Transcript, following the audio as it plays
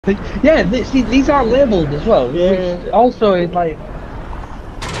Yeah, see, these are labelled as well, Yeah. which also is like...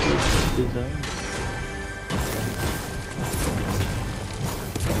 Design.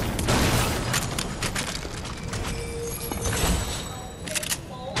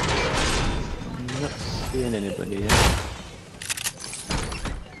 I'm not seeing anybody yet.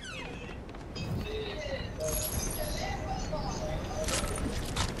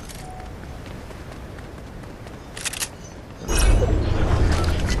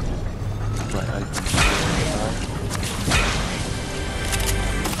 Right, I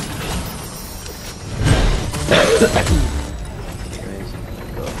can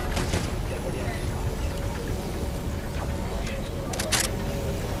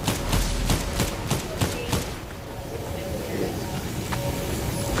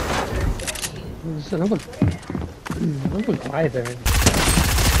There's another guy there.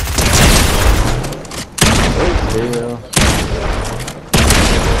 yeah.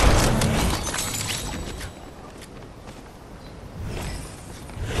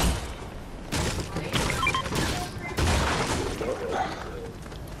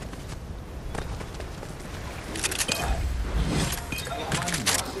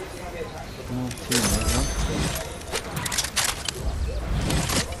 No teammate, huh?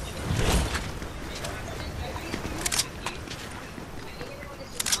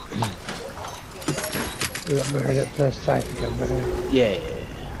 We got married at first sight again, but Yeah.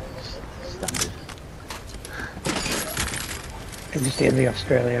 Standard. I can just hear the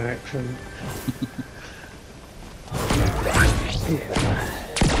Australian accent. Yeah.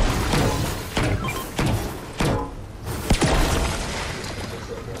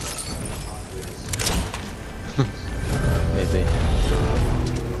 Maybe.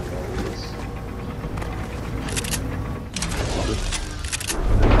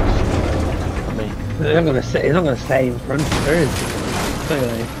 I mean, He's not gonna stay in front of her, is he?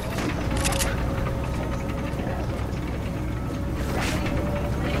 Clearly.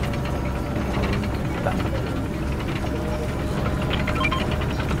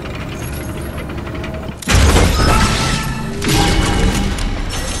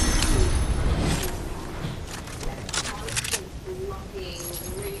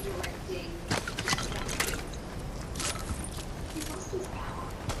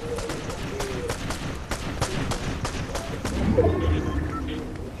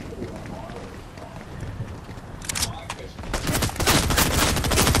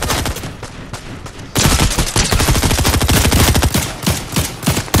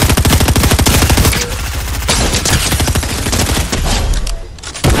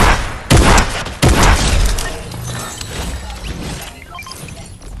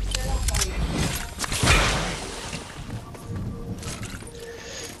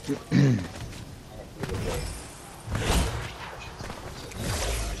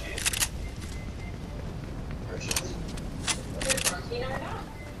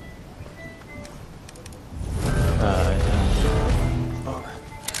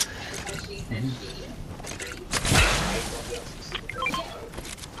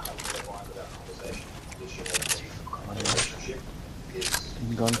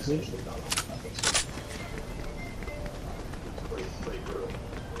 gone through?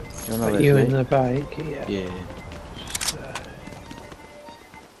 But you in the bike, yeah. Yeah.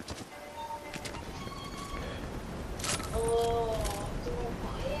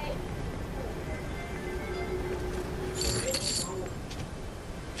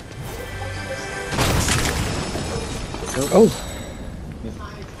 Oh!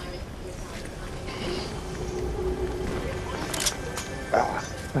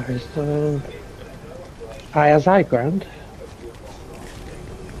 That is high as high ground.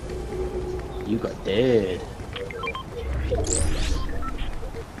 You got dead.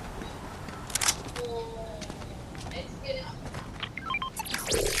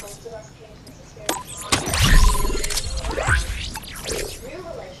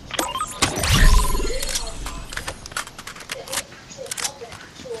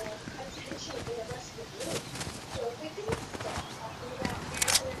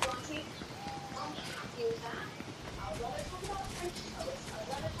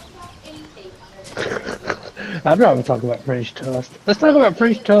 I'd rather talk about French toast. Let's talk about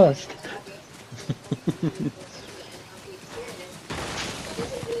French toast.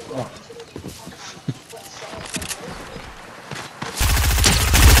 Oh.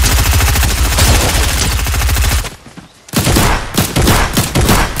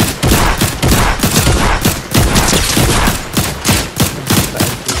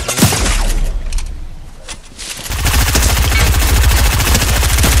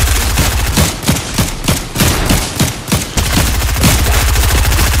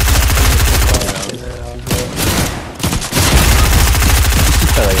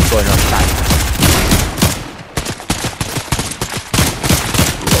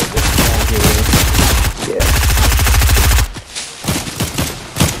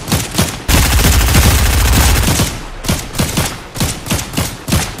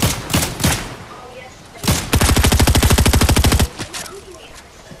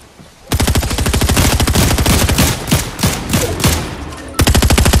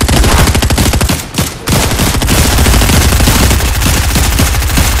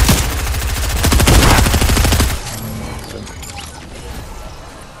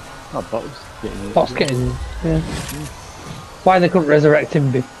 Oh, Box getting, yeah. Why they couldn't resurrect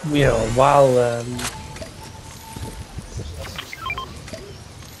him, you know, while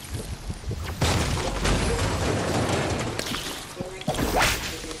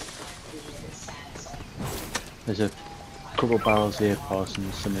There's a couple of barrels here, Paulson,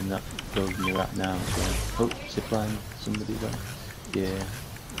 and some in that building you're at now. So, oh, zipline, somebody got. Yeah,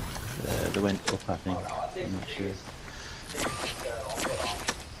 they went up, I think. I'm not sure.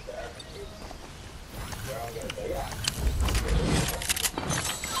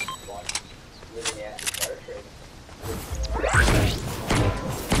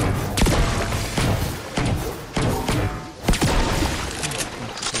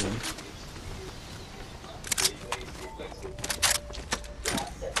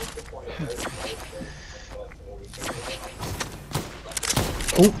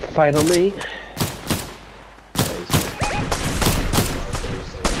 oh, fight on me.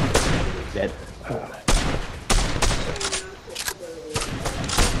 Dead.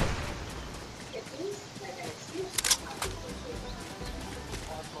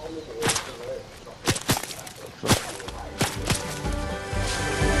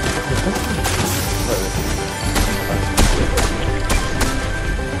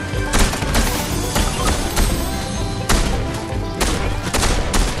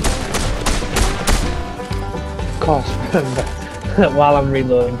 Of course, while I'm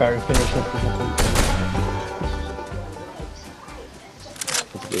reloading, Barry finishes this.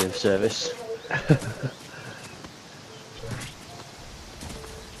 It's a bit of service.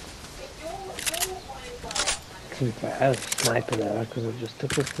 To be fair, I had a sniper there, because I just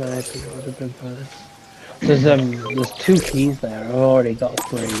took a sniper, it would have been fine. There's 2 keys there, I've already got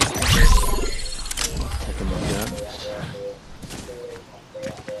 3. Take them on guns.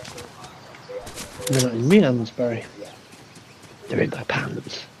 They're not in me hands, Barry. They're in my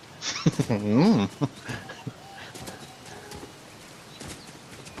pants.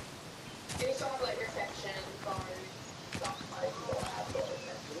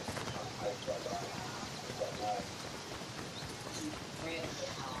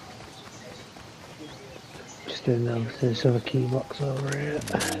 Just doing that with this other key box over here.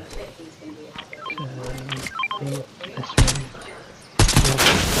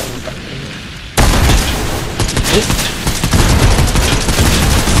 This one.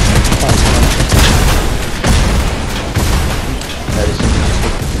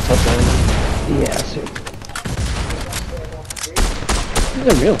 Yeah, I see.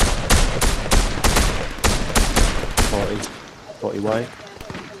 They're real. 40 wide.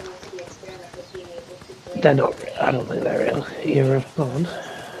 They're not real. I don't think they're real. Year of Corn.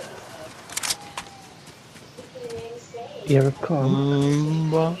 Year of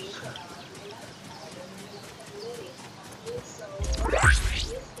Corn. What?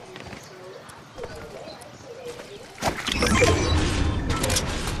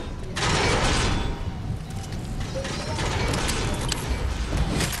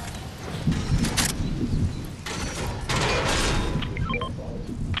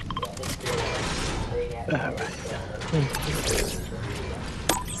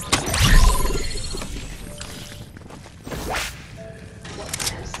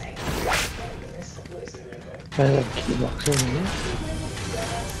 There's a key box over here.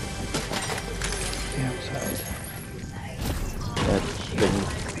 The outside. That's been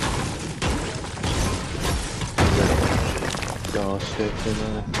door straight in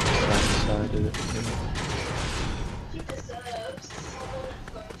the right side of it.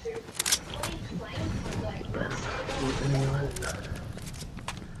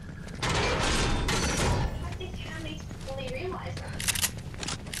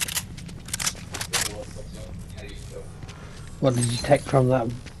 What did you take from that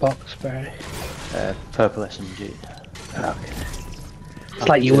box, Barry? Purple SMG. Okay. It's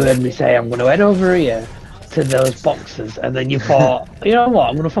like you heard me say, I'm going to head over here to those boxes, and then you thought, you know what,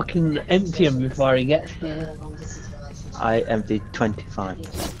 I'm going to fucking empty him before he gets there. I emptied 25.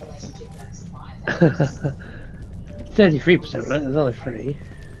 33%, right? There's only 3.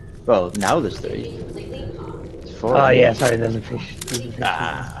 Well, now there's 3. It's 4. Oh yeah, sorry, there's a fish.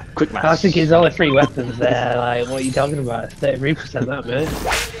 Ah, quick maths. I was thinking there's only 3 weapons there, like, what are you talking about? It's 33% that, man.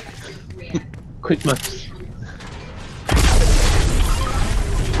 Quick maths.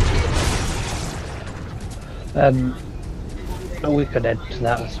 We could head to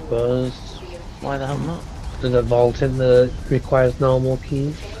that, I suppose. Why the hell not? There's a vault in that requires normal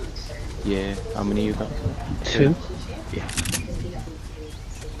keys. Yeah, how many you got? 2. Yeah.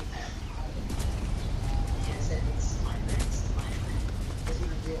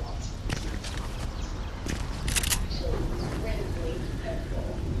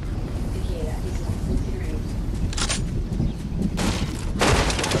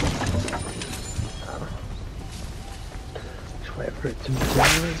 for it to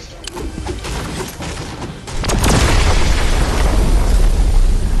materialise.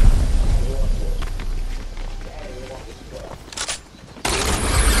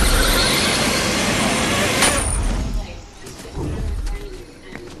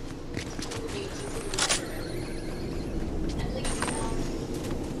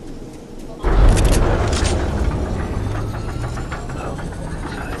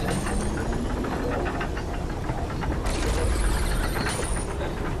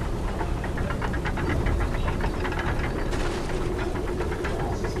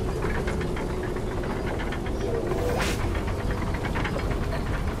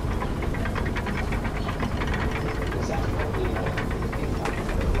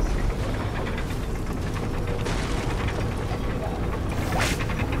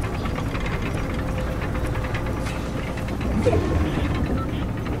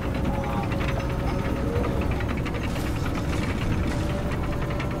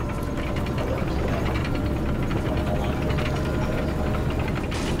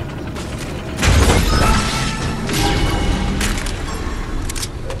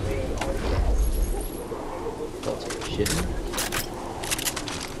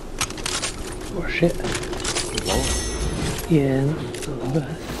 Oh shit. Yeah, that's not the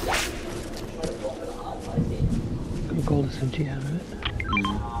best. Got a gold SMG out of it.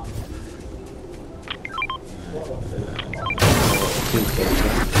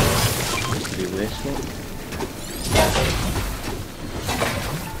 Used to be wasteful.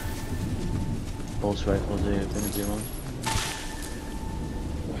 Pulse rifles here, infinity ones.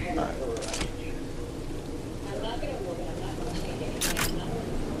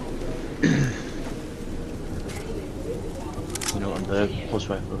 You know what the pulse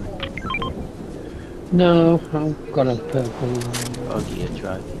rifle is? No, I've got a purple. Oh yeah,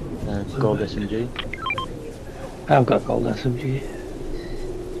 try. Gold SMG. I've got a gold SMG.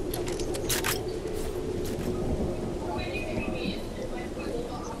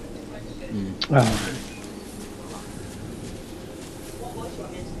 Oh.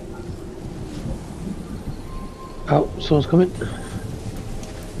 Oh, someone's coming.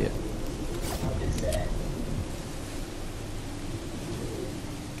 Yeah.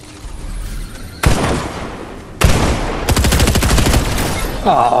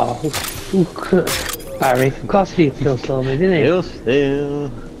 Oh, Barry, of course he still saw me, didn't he?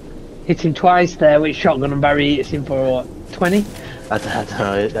 Still. Hit him twice there with shotgun and Barry hits him for what, 20? I don't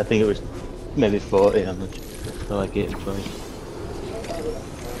know, I think it was maybe 40, how much? I like it twice.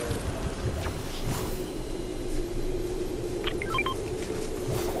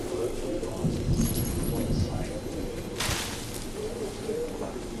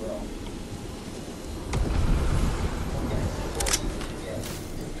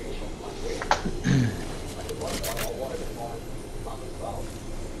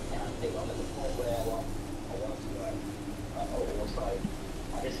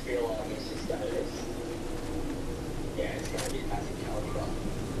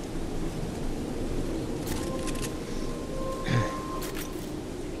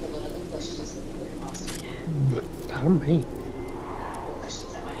 Pardon me.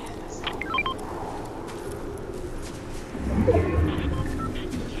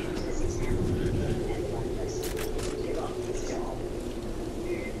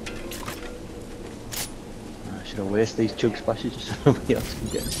 Should I waste these chug splashes just so nobody else can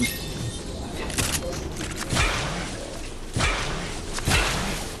get them?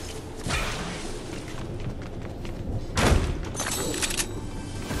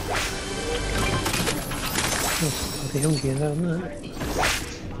 The hungry down there.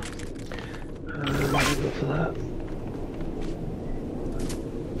 I'll go for that.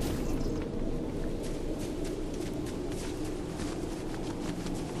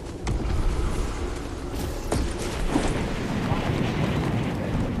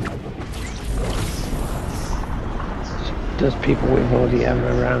 There's people with ODM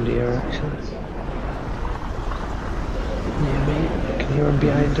around here actually. Near me. I can hear them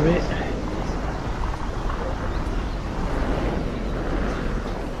behind a bit.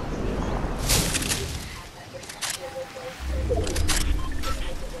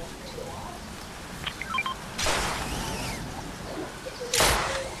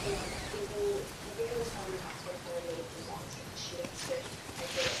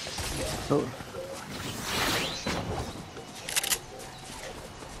 Oh.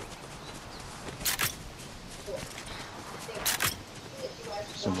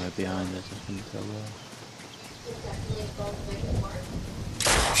 Somewhere behind us, I think so.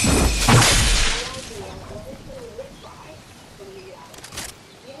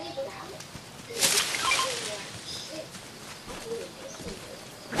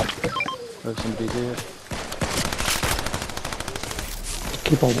 Oh, somebody's here.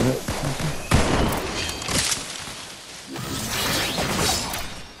 Keep holding it.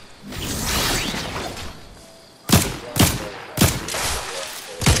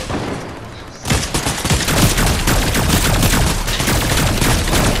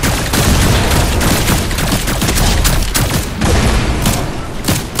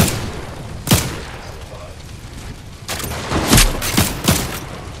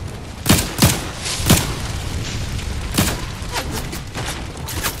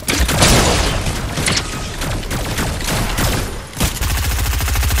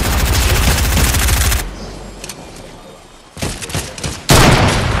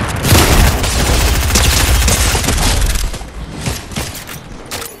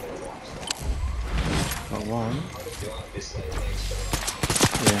 Got one.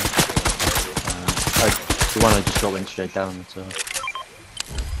 Yeah. The one I just got went straight down, so.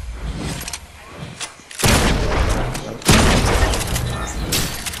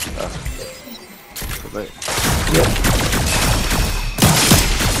 Wait. Yep.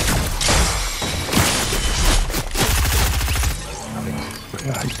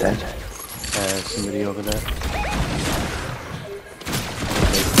 Oh, he's dead. Somebody over there.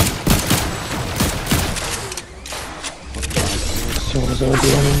 Someone's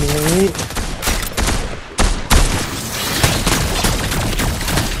already on in the way.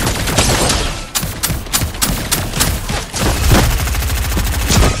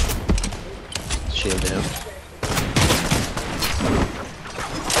 Shielding up.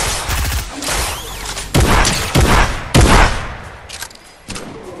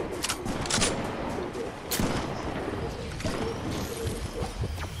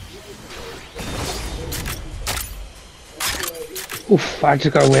 Oof, I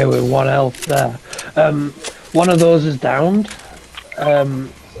just got away with 1 health there. One of those is downed. I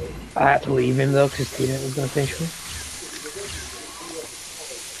had to leave him though because his teammate was going to finish me.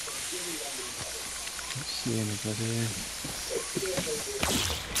 Let's see anybody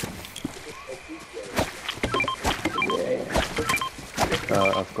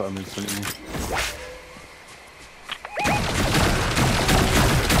here. I've got him in front of me.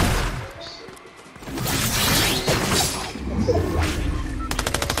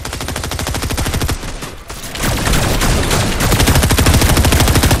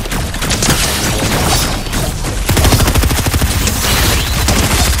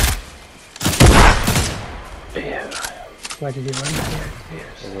 Where did he run?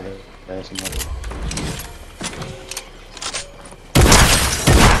 Over there somewhere.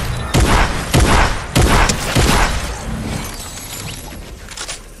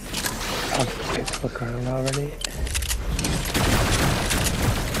 I've picked the around already.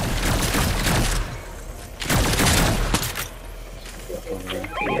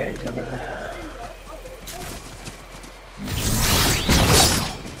 Yeah, he's over there.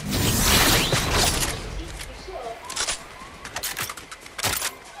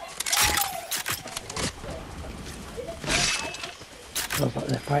 Looks like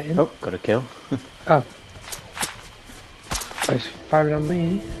they're fighting. Oh, got a kill. Oh. He's firing on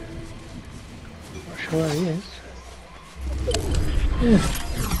me. Not sure where he is. Yeah.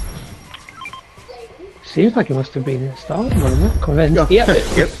 Seems like he must have been installed, but I'm not convinced. Oh. Yep.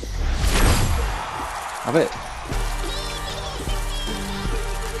 Yep. Have it.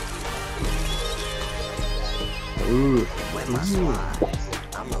 Ooh. With my squad,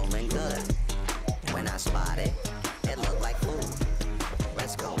 I'm rolling good. When I spot it, it look like food.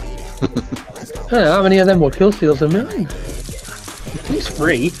 Let's go eat it. Let's go. I don't know how many of them were kill steals a million. He's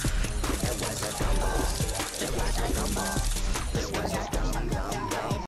free.